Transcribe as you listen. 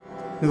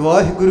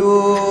ਵਾਹਿਗੁਰੂ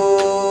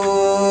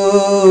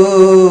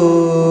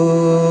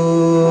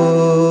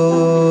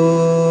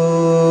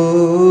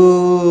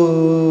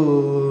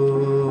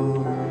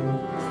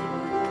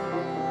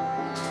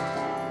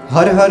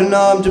ਹਰ ਹਰ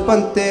ਨਾਮ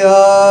ਜਪੰਤਿਆ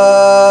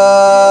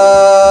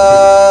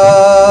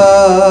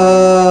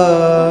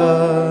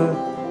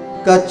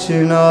ਕਛ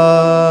ਨਾ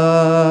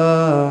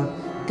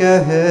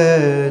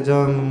ਕਹਿ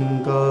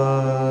ਜੰਕਾ।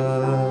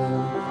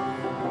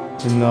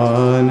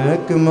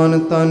 ਨਾਨਕ ਮਨ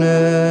ਤਨ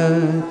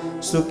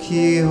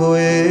ਸੁਖੀ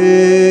ਹੋਏ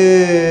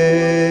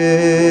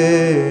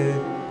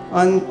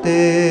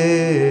ਅੰਤੇ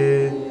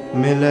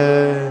ਮਿਲੇ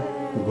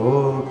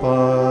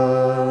ਗੋਪਾਲ।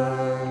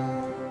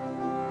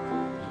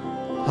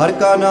 हर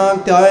का नाम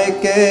त्याय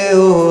के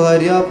हो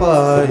हरिया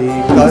पाई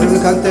करुण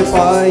खंत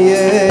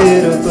पाइये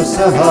रुत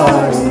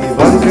सहाय।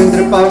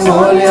 वंद्र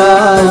मोलिया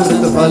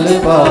अमृत फल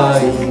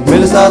पाई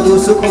मिल साधु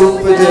सुख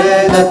उपजे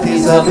रति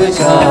सब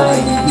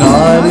छाई।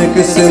 नानक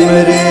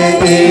सिमरे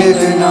एक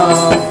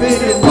नाम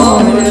फिर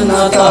बहुर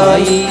न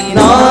ताई।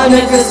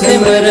 नानक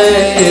सिमरे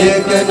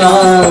एक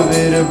नाम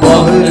फिर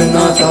बहुर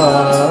न ताई।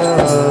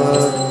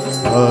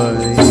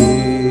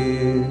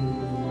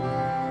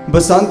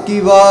 बसंत की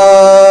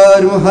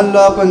वार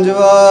महला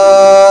पंजवा।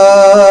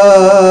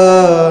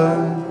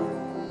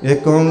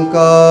 एक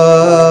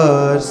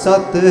ओंकार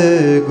सत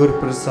गुर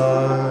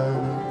प्रसाद।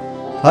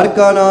 हर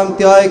का नाम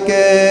त्याय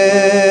के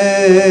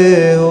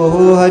हो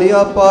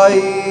हरिया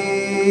पाई।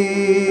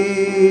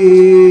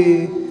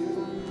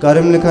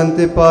 कर्म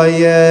लिखंत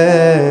पाइए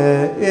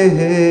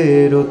एह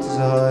रुत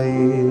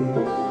सहाई।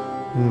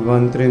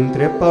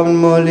 वंत्रिंत्र पवन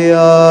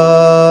मोलिया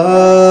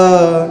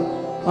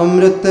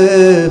अमृत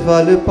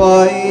फल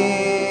पाई।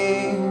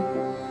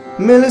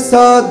 मिल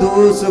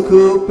साधु सुख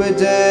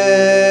उपजे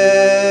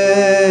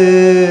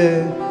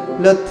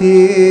लथी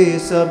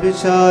सब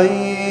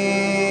छाई।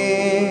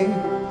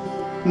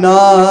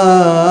 नानक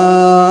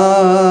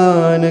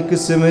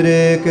सिमरे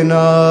एक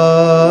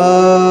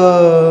नाम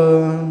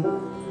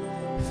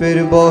फिर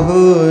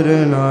बहुर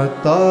न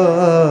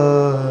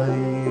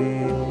ताई।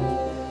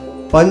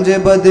 पंजे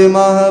बदे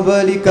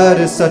महाबली कर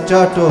सचा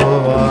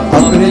टोवा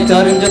अपने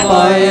चरण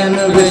जपायन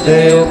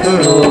विजय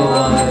उखड़ोवा।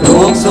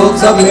 रोग शोक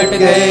सब मिट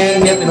गए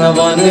नित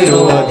नवा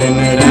निरोआ।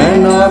 दिन रह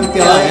नाम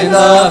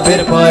त्यायदा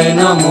फिर पाए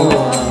न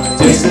मोआ।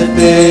 जिस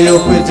ते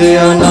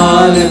उपजया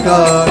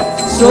नानका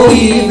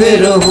सोई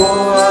फिर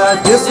होआ।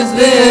 जिस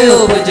ते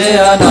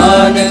उपजया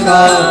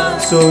नानका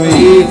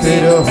सोई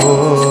फिर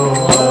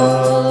होआ।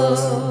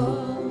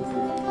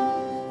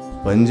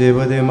 पंजे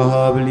बदे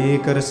महाबली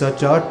कर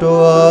सचा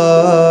टोआ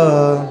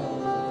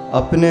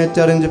अपने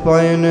चरण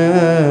जपायन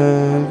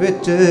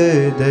विच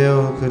दयो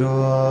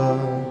खरोआ।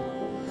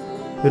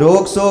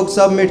 रोग शोक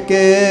सब मिट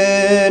के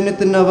नित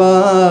नवा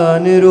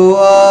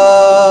निरोआ।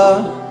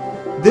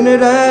 दिन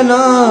रह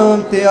नाम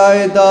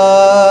त्यायदा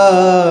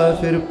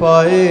फिर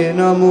पाए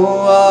न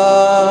मोआ।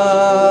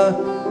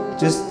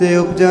 जिसते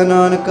उपजा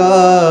नानका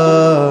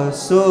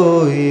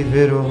सोई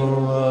फिर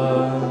होआ।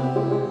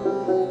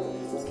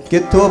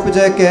 किथों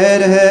उपजै कह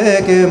रहे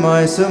के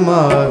माय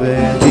समावे।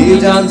 जी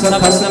जान सब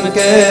खसम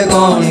के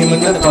गौनी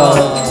मन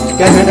पावे।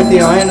 कहन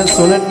ध्यान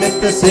सुन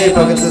नित से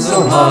भगत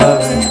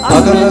सुहावे।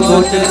 अगम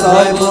गोचर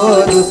साहिबो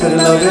दूसर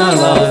लग न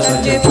लावे।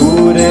 सच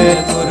पूरे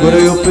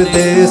गुरु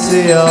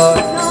उपदेसिया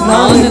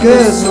नानक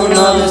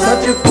सुनावे।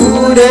 सच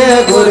पूरे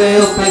गुरु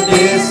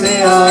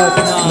उपदेसिया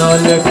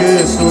नानक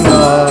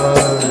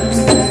सुनावे।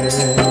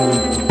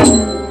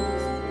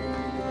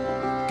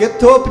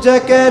 किथों उपजै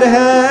कह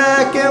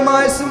रहे के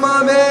माय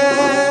समावे।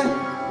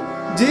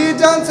 जी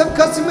जान सब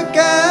खसम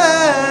के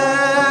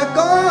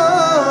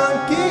कौन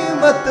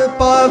कीमत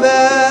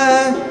पावे।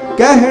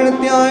 कहन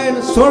ध्यान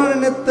सुन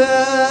नित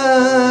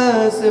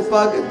से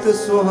भगत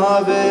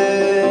सुहावे।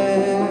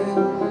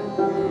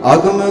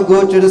 अगम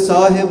गोचर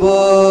साहिबो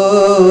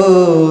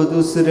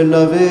दूसर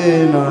लवे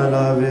ना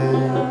लावे।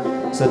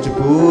 सच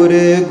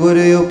पूरे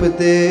गुर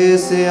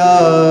उपदेसिया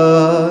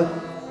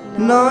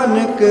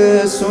नानक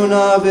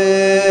सुनावे।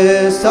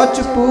 सच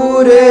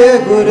पूरे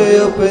गुर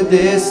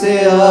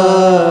उपदेसिया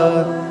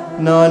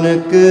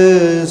नानक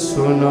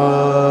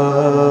सुनावे।